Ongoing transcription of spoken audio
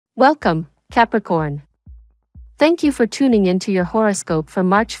Welcome, Capricorn. Thank you for tuning in to your horoscope for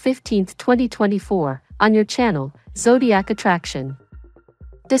March 15, 2024, on your channel, Zodiac Attraction.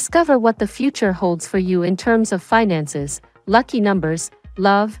 Discover what the future holds for you in terms of finances, lucky numbers,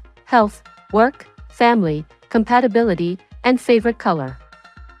 love, health, work, family, compatibility, and favorite color.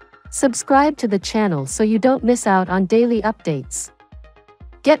 Subscribe to the channel so you don't miss out on daily updates.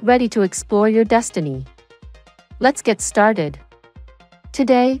 Get ready to explore your destiny. Let's get started.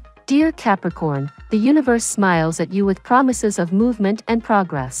 Today, dear Capricorn, the universe smiles at you with promises of movement and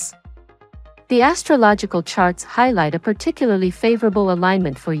progress. The astrological charts highlight a particularly favorable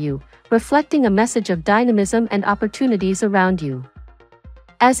alignment for you, reflecting a message of dynamism and opportunities around you.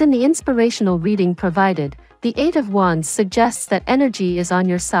 As in the inspirational reading provided, the Eight of Wands suggests that energy is on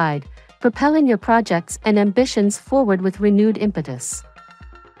your side, propelling your projects and ambitions forward with renewed impetus.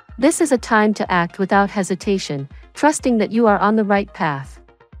 This is a time to act without hesitation, trusting that you are on the right path.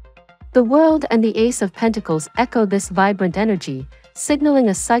 The World and the Ace of Pentacles echo this vibrant energy, signaling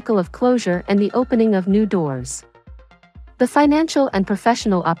a cycle of closure and the opening of new doors. The financial and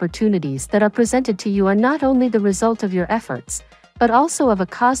professional opportunities that are presented to you are not only the result of your efforts, but also of a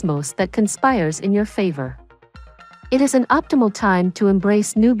cosmos that conspires in your favor. It is an optimal time to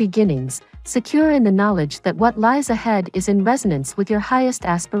embrace new beginnings, secure in the knowledge that what lies ahead is in resonance with your highest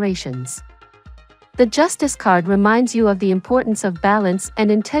aspirations. The Justice card reminds you of the importance of balance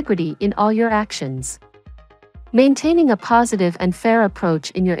and integrity in all your actions. Maintaining a positive and fair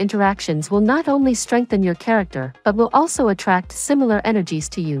approach in your interactions will not only strengthen your character but will also attract similar energies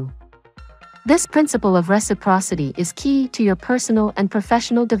to you. This principle of reciprocity is key to your personal and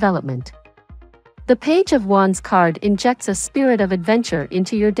professional development. The Page of Wands card injects a spirit of adventure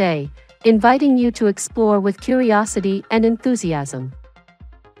into your day, inviting you to explore with curiosity and enthusiasm.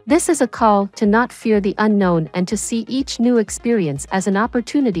 This is a call to not fear the unknown and to see each new experience as an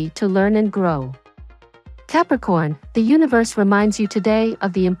opportunity to learn and grow. Capricorn, the universe reminds you today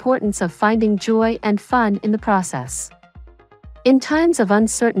of the importance of finding joy and fun in the process. In times of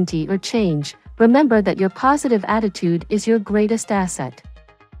uncertainty or change, remember that your positive attitude is your greatest asset.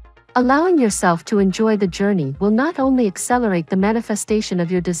 Allowing yourself to enjoy the journey will not only accelerate the manifestation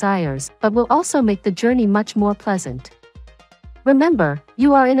of your desires but will also make the journey much more pleasant. Remember,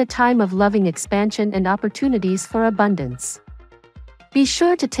 you are in a time of loving expansion and opportunities for abundance. Be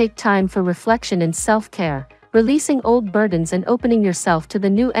sure to take time for reflection and self-care, releasing old burdens and opening yourself to the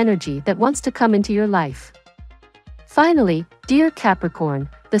new energy that wants to come into your life. Finally, dear Capricorn,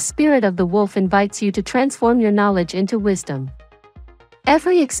 the spirit of the wolf invites you to transform your knowledge into wisdom.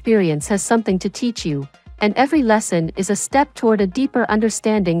 Every experience has something to teach you, and every lesson is a step toward a deeper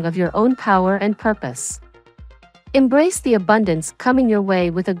understanding of your own power and purpose. Embrace the abundance coming your way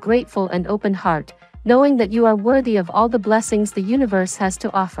with a grateful and open heart, knowing that you are worthy of all the blessings the universe has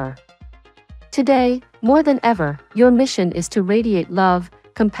to offer. Today, more than ever, your mission is to radiate love,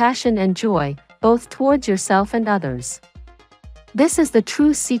 compassion and joy, both towards yourself and others. This is the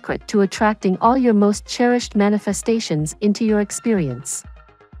true secret to attracting all your most cherished manifestations into your experience.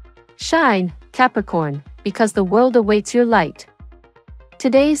 Shine, Capricorn, because the world awaits your light.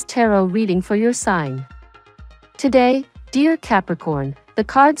 Today's tarot reading for your sign. Today, dear Capricorn, the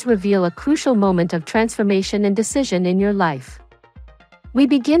cards reveal a crucial moment of transformation and decision in your life. We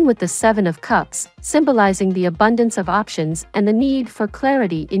begin with the Seven of Cups, symbolizing the abundance of options and the need for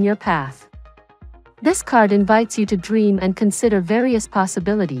clarity in your path. This card invites you to dream and consider various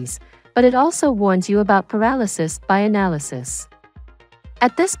possibilities, but it also warns you about paralysis by analysis.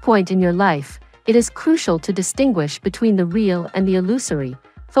 At this point in your life, it is crucial to distinguish between the real and the illusory,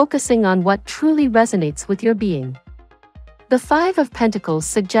 focusing on what truly resonates with your being. The Five of Pentacles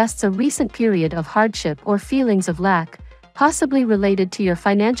suggests a recent period of hardship or feelings of lack, possibly related to your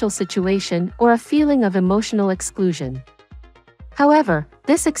financial situation or a feeling of emotional exclusion. However,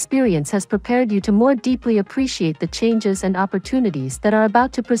 this experience has prepared you to more deeply appreciate the changes and opportunities that are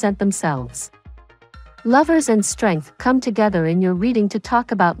about to present themselves. Lovers and strength come together in your reading to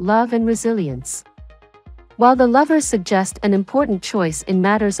talk about love and resilience. While the Lovers suggest an important choice in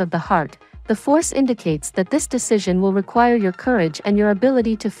matters of the heart, the Force indicates that this decision will require your courage and your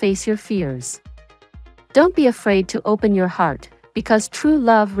ability to face your fears. Don't be afraid to open your heart, because true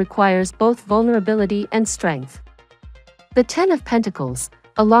love requires both vulnerability and strength. The Ten of Pentacles,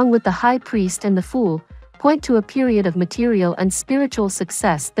 along with the High Priest and the Fool, point to a period of material and spiritual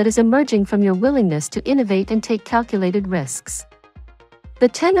success that is emerging from your willingness to innovate and take calculated risks. The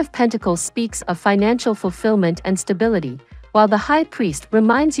Ten of Pentacles speaks of financial fulfillment and stability, while the High Priest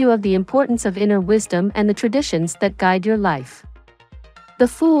reminds you of the importance of inner wisdom and the traditions that guide your life. The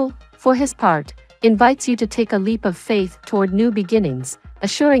Fool, for his part, invites you to take a leap of faith toward new beginnings,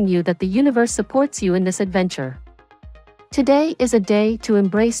 assuring you that the universe supports you in this adventure. Today is a day to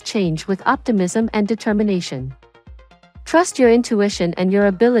embrace change with optimism and determination. Trust your intuition and your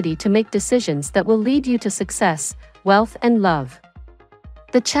ability to make decisions that will lead you to success, wealth, and love.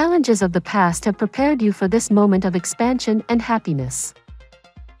 The challenges of the past have prepared you for this moment of expansion and happiness.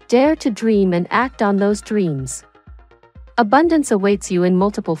 Dare to dream and act on those dreams. Abundance awaits you in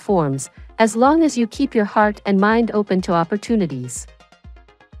multiple forms, as long as you keep your heart and mind open to opportunities.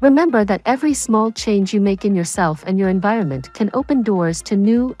 Remember that every small change you make in yourself and your environment can open doors to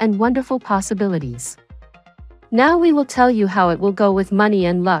new and wonderful possibilities. Now we will tell you how it will go with money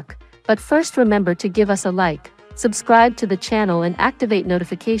and luck, but first remember to give us a like, subscribe to the channel and activate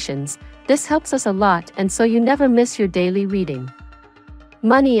notifications. This helps us a lot and so you never miss your daily reading.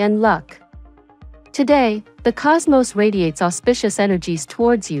 Money and luck. Today, the cosmos radiates auspicious energies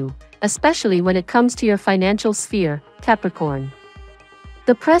towards you, especially when it comes to your financial sphere, Capricorn.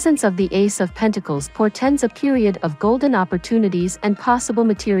 The presence of the Ace of Pentacles portends a period of golden opportunities and possible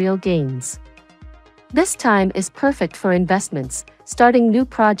material gains. This time is perfect for investments, starting new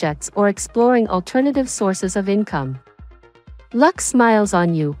projects or exploring alternative sources of income. Luck smiles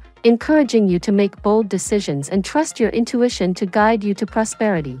on you, encouraging you to make bold decisions and trust your intuition to guide you to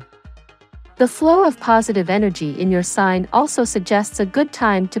prosperity. The flow of positive energy in your sign also suggests a good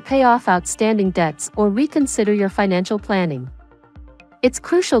time to pay off outstanding debts or reconsider your financial planning. It's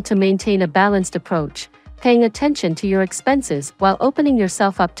crucial to maintain a balanced approach, paying attention to your expenses while opening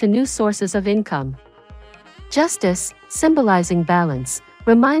yourself up to new sources of income. Justice, symbolizing balance,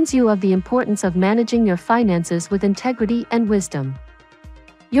 reminds you of the importance of managing your finances with integrity and wisdom.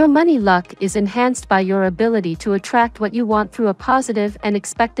 Your money luck is enhanced by your ability to attract what you want through a positive and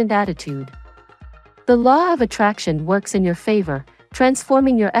expectant attitude. The law of attraction works in your favor,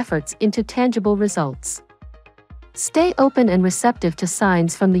 transforming your efforts into tangible results. Stay open and receptive to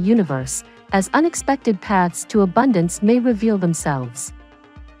signs from the universe, as unexpected paths to abundance may reveal themselves.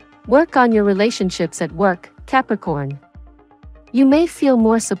 Work on your relationships at work, Capricorn. You may feel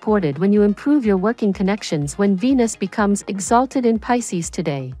more supported when you improve your working connections when Venus becomes exalted in Pisces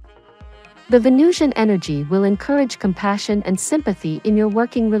today. The Venusian energy will encourage compassion and sympathy in your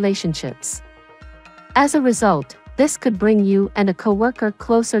working relationships. As a result, this could bring you and a coworker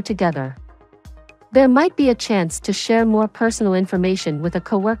closer together. There might be a chance to share more personal information with a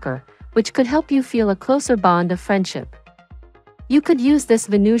coworker, which could help you feel a closer bond of friendship. You could use this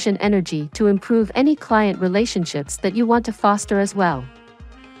Venusian energy to improve any client relationships that you want to foster as well.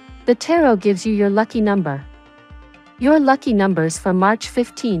 The tarot gives you your lucky number. Your lucky numbers for March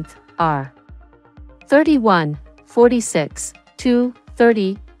 15th are 31, 46, 2,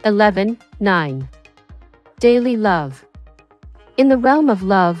 30, 11, 9. Daily love. In the realm of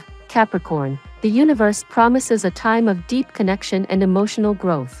love, Capricorn, the universe promises a time of deep connection and emotional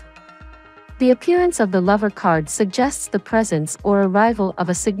growth. The appearance of the Lover card suggests the presence or arrival of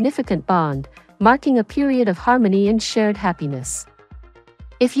a significant bond, marking a period of harmony and shared happiness.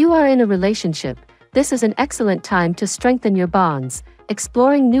 If you are in a relationship, this is an excellent time to strengthen your bonds,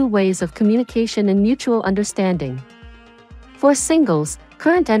 exploring new ways of communication and mutual understanding. For singles,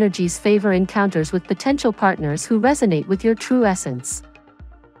 current energies favor encounters with potential partners who resonate with your true essence.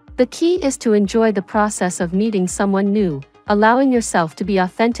 The key is to enjoy the process of meeting someone new, allowing yourself to be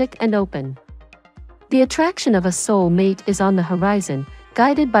authentic and open. The attraction of a soul mate is on the horizon,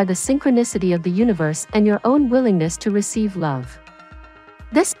 guided by the synchronicity of the universe and your own willingness to receive love.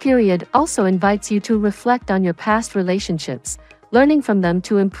 This period also invites you to reflect on your past relationships, learning from them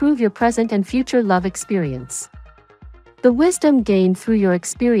to improve your present and future love experience. The wisdom gained through your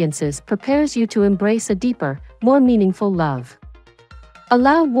experiences prepares you to embrace a deeper, more meaningful love.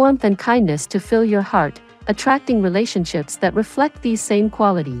 Allow warmth and kindness to fill your heart, attracting relationships that reflect these same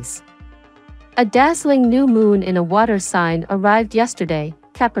qualities. A dazzling new moon in a water sign arrived yesterday,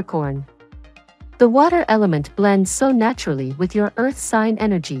 Capricorn. The water element blends so naturally with your earth sign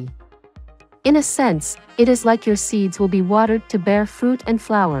energy. In a sense, it is like your seeds will be watered to bear fruit and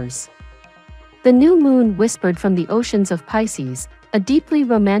flowers. The new moon whispered from the oceans of Pisces, a deeply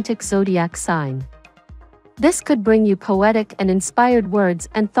romantic zodiac sign. This could bring you poetic and inspired words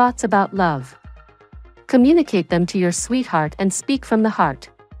and thoughts about love. Communicate them to your sweetheart and speak from the heart.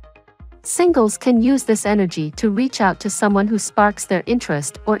 Singles can use this energy to reach out to someone who sparks their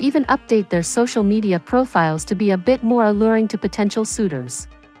interest or even update their social media profiles to be a bit more alluring to potential suitors.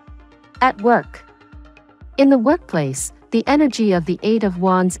 At work. In the workplace, the energy of the Eight of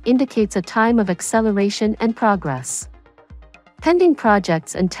Wands indicates a time of acceleration and progress. Pending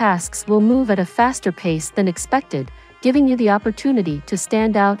projects and tasks will move at a faster pace than expected, giving you the opportunity to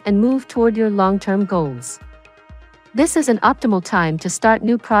stand out and move toward your long-term goals. This is an optimal time to start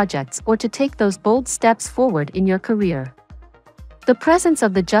new projects or to take those bold steps forward in your career. The presence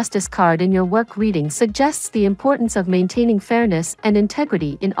of the Justice card in your work reading suggests the importance of maintaining fairness and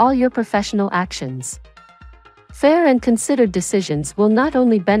integrity in all your professional actions. Fair and considered decisions will not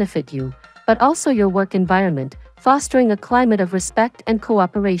only benefit you, but also your work environment, fostering a climate of respect and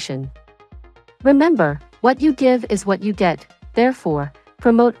cooperation. Remember, what you give is what you get, therefore,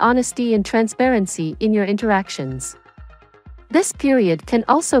 promote honesty and transparency in your interactions. This period can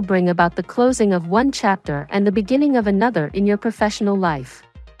also bring about the closing of one chapter and the beginning of another in your professional life.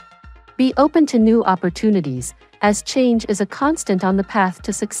 Be open to new opportunities, as change is a constant on the path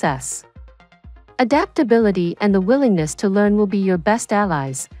to success. Adaptability and the willingness to learn will be your best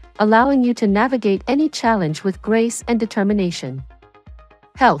allies, allowing you to navigate any challenge with grace and determination.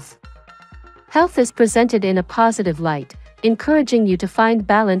 Health. Health is presented in a positive light, encouraging you to find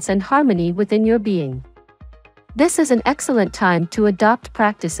balance and harmony within your being. This is an excellent time to adopt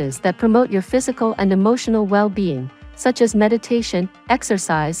practices that promote your physical and emotional well-being, such as meditation,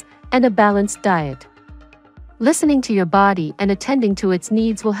 exercise, and a balanced diet. Listening to your body and attending to its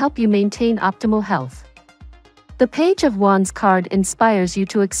needs will help you maintain optimal health. The Page of Wands card inspires you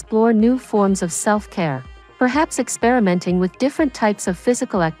to explore new forms of self-care, perhaps experimenting with different types of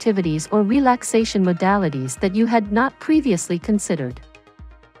physical activities or relaxation modalities that you had not previously considered.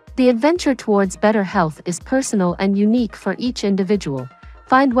 The adventure towards better health is personal and unique for each individual.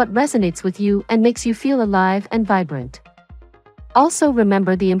 Find what resonates with you and makes you feel alive and vibrant. Also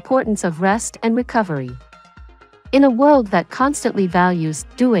remember the importance of rest and recovery. In a world that constantly values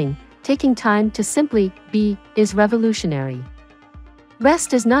doing, taking time to simply be is revolutionary.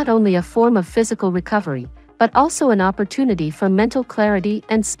 Rest is not only a form of physical recovery, but also an opportunity for mental clarity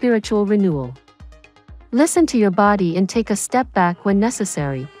and spiritual renewal. Listen to your body and take a step back when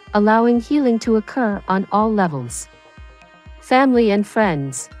necessary, allowing healing to occur on all levels. Family and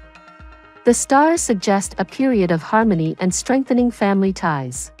friends. The stars suggest a period of harmony and strengthening family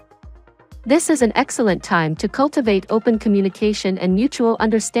ties. This is an excellent time to cultivate open communication and mutual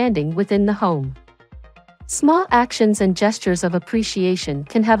understanding within the home. Small actions and gestures of appreciation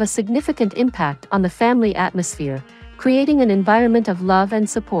can have a significant impact on the family atmosphere, creating an environment of love and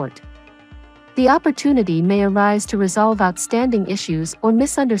support. The opportunity may arise to resolve outstanding issues or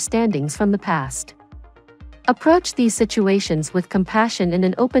misunderstandings from the past. Approach these situations with compassion and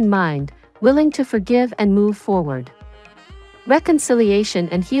an open mind, willing to forgive and move forward. Reconciliation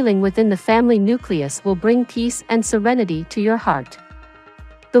and healing within the family nucleus will bring peace and serenity to your heart.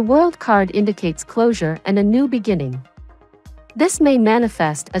 The World card indicates closure and a new beginning. This may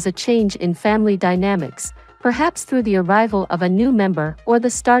manifest as a change in family dynamics, perhaps through the arrival of a new member or the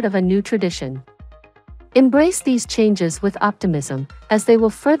start of a new tradition. Embrace these changes with optimism, as they will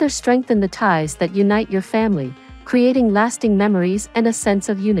further strengthen the ties that unite your family, creating lasting memories and a sense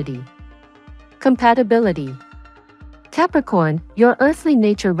of unity. Compatibility. Capricorn, your earthly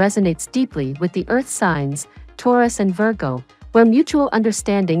nature resonates deeply with the earth signs, Taurus and Virgo, where mutual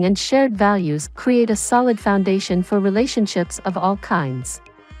understanding and shared values create a solid foundation for relationships of all kinds.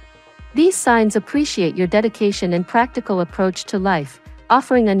 These signs appreciate your dedication and practical approach to life,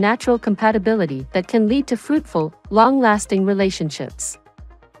 offering a natural compatibility that can lead to fruitful, long-lasting relationships.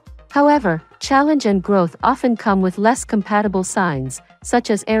 However, challenge and growth often come with less compatible signs, such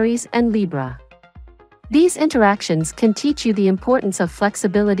as Aries and Libra. These interactions can teach you the importance of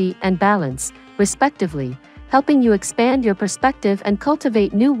flexibility and balance, respectively, helping you expand your perspective and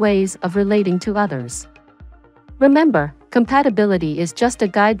cultivate new ways of relating to others. Remember, compatibility is just a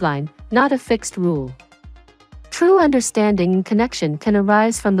guideline, not a fixed rule. True understanding and connection can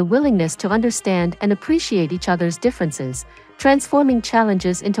arise from the willingness to understand and appreciate each other's differences, transforming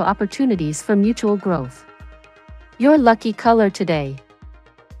challenges into opportunities for mutual growth. Your lucky color today.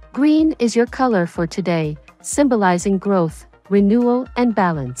 Green is your color for today, symbolizing growth, renewal, and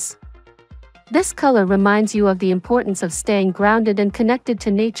balance. This color reminds you of the importance of staying grounded and connected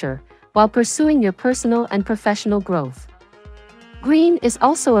to nature, while pursuing your personal and professional growth. Green is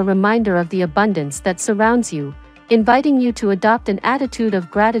also a reminder of the abundance that surrounds you, inviting you to adopt an attitude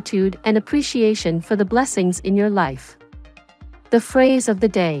of gratitude and appreciation for the blessings in your life. The phrase of the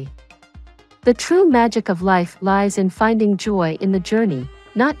day. The true magic of life lies in finding joy in the journey,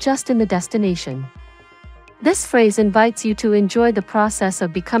 not just in the destination. This phrase invites you to enjoy the process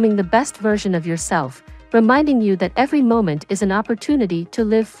of becoming the best version of yourself, reminding you that every moment is an opportunity to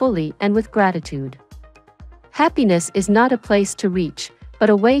live fully and with gratitude. Happiness is not a place to reach, but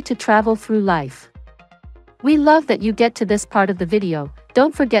a way to travel through life. We love that you get to this part of the video.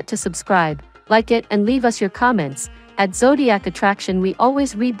 Don't forget to subscribe, like it, and leave us your comments. At Zodiac Attraction, we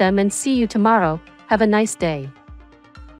always read them, and see you tomorrow. Have a nice day.